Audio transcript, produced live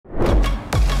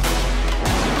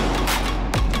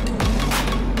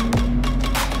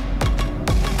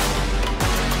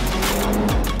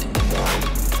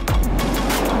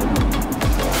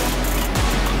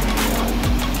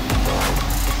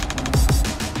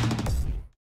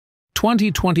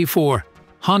2024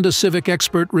 Honda Civic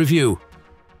Expert Review.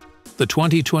 The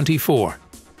 2024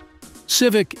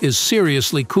 Civic is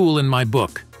seriously cool in my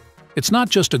book. It's not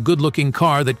just a good-looking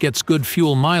car that gets good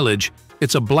fuel mileage,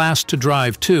 it's a blast to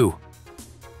drive too.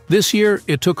 This year,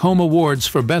 it took home awards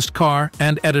for Best Car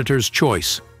and Editor's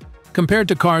Choice. Compared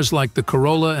to cars like the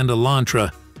Corolla and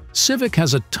Elantra, Civic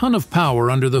has a ton of power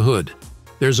under the hood.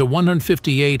 There's a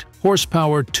 158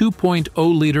 horsepower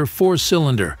 2.0-liter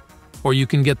four-cylinder, or you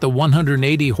can get the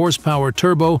 180 horsepower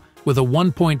turbo with a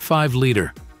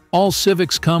 1.5-liter. All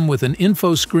Civics come with an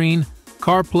info screen,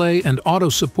 CarPlay and auto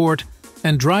support,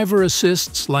 and driver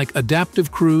assists like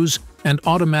adaptive cruise and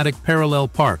automatic parallel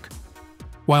park.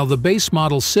 While the base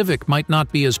model Civic might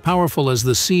not be as powerful as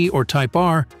the C or Type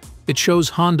R, it shows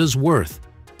Honda's worth.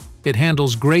 It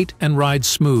handles great and rides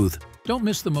smooth. Don't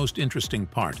miss the most interesting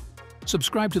part.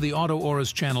 Subscribe to the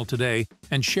AutoAuras channel today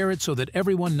and share it so that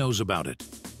everyone knows about it.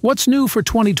 What's new for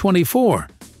 2024?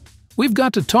 We've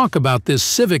got to talk about this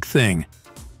Civic thing.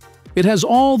 It has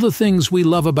all the things we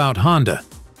love about Honda.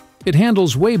 It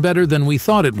handles way better than we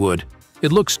thought it would.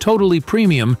 It looks totally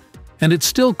premium, and it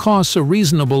still costs a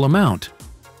reasonable amount.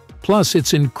 Plus,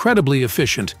 it's incredibly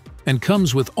efficient and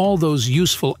comes with all those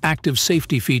useful active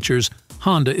safety features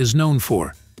Honda is known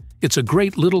for. It's a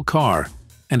great little car,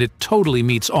 and it totally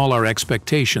meets all our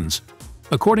expectations.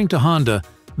 According to Honda,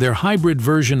 their hybrid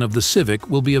version of the Civic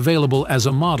will be available as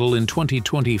a model in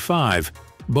 2025,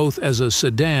 both as a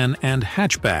sedan and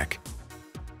hatchback.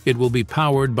 It will be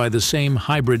powered by the same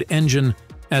hybrid engine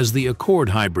as the Accord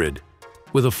Hybrid,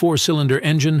 with a four-cylinder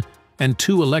engine and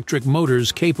two electric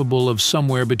motors capable of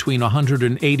somewhere between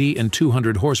 180 and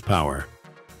 200 horsepower.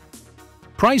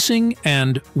 Pricing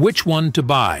and which one to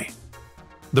buy.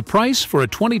 The price for a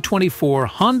 2024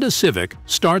 Honda Civic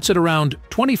starts at around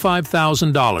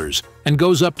 $25,000 and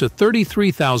goes up to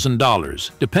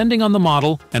 $33,000, depending on the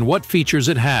model and what features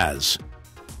it has.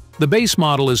 The base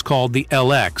model is called the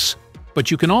LX, but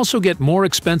you can also get more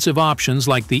expensive options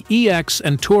like the EX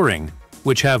and Touring,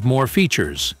 which have more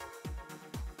features.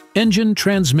 Engine,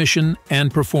 transmission,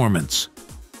 and performance.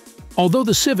 Although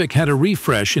the Civic had a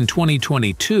refresh in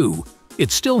 2022, it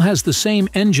still has the same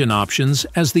engine options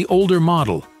as the older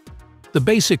model. The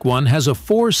basic one has a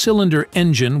four-cylinder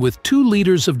engine with 2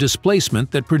 liters of displacement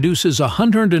that produces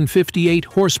 158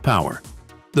 horsepower.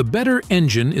 The better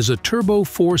engine is a turbo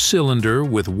four-cylinder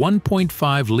with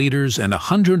 1.5 liters and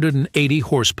 180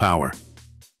 horsepower.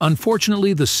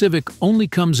 Unfortunately, the Civic only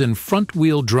comes in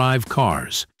front-wheel drive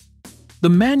cars. The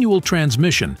manual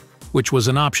transmission, which was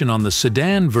an option on the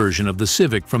sedan version of the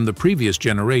Civic from the previous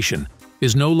generation,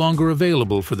 is no longer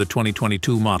available for the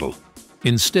 2022 model.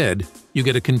 Instead, you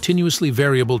get a continuously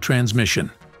variable transmission,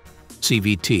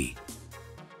 CVT.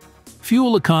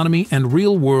 Fuel economy and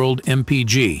real-world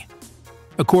MPG.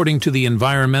 According to the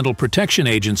Environmental Protection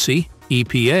Agency,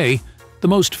 EPA, the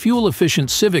most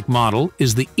fuel-efficient Civic model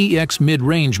is the EX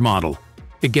mid-range model.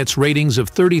 It gets ratings of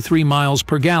 33 miles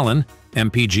per gallon,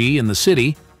 MPG in the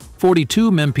city,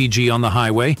 42 MPG on the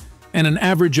highway, and an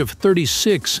average of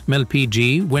 36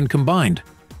 MPG when combined.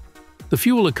 The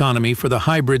fuel economy for the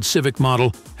hybrid Civic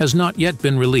model has not yet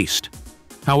been released.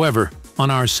 However, on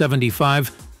our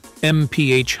 75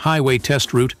 mph highway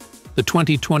test route, the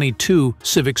 2022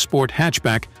 Civic Sport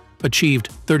hatchback achieved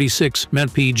 36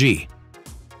 mpg.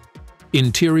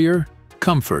 Interior,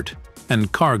 comfort,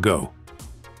 and cargo.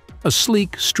 A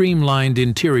sleek, streamlined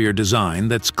interior design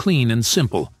that's clean and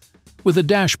simple, with a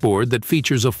dashboard that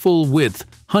features a full-width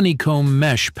honeycomb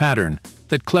mesh pattern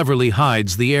that cleverly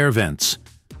hides the air vents.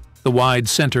 The wide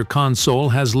center console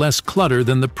has less clutter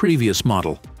than the previous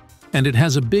model, and it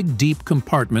has a big deep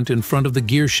compartment in front of the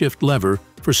gear shift lever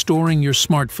for storing your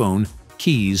smartphone,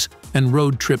 keys, and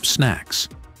road trip snacks.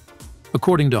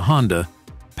 According to Honda,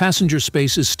 passenger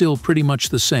space is still pretty much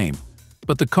the same,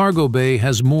 but the cargo bay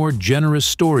has more generous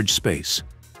storage space.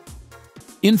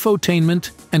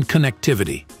 Infotainment and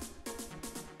connectivity.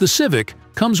 The Civic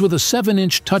comes with a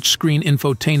 7-inch touchscreen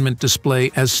infotainment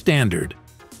display as standard,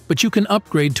 but you can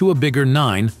upgrade to a bigger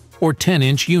 9 or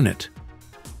 10-inch unit.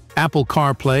 Apple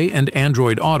CarPlay and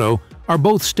Android Auto are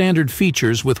both standard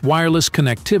features with wireless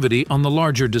connectivity on the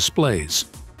larger displays.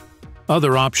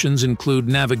 Other options include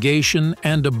navigation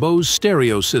and a Bose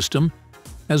stereo system,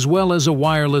 as well as a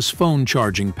wireless phone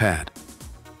charging pad.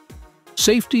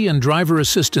 Safety and driver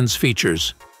assistance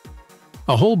features.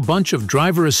 A whole bunch of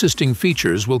driver assisting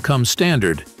features will come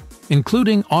standard,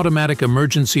 including automatic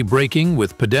emergency braking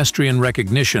with pedestrian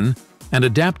recognition and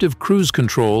adaptive cruise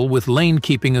control with lane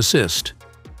keeping assist.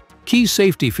 Key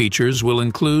safety features will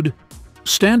include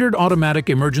standard automatic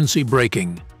emergency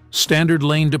braking, standard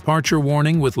lane departure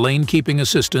warning with lane keeping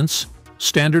assistance,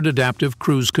 standard adaptive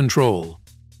cruise control.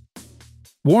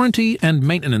 Warranty and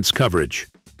maintenance coverage.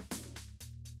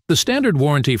 The standard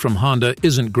warranty from Honda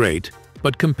isn't great,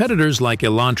 but competitors like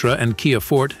Elantra and Kia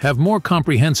Forte have more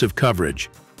comprehensive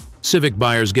coverage. Civic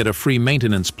buyers get a free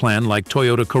maintenance plan like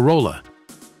Toyota Corolla.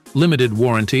 Limited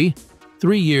warranty,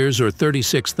 3 years or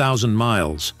 36,000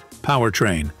 miles.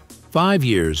 Powertrain, 5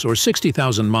 years or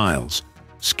 60,000 miles.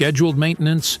 Scheduled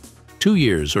maintenance, 2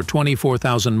 years or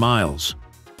 24,000 miles.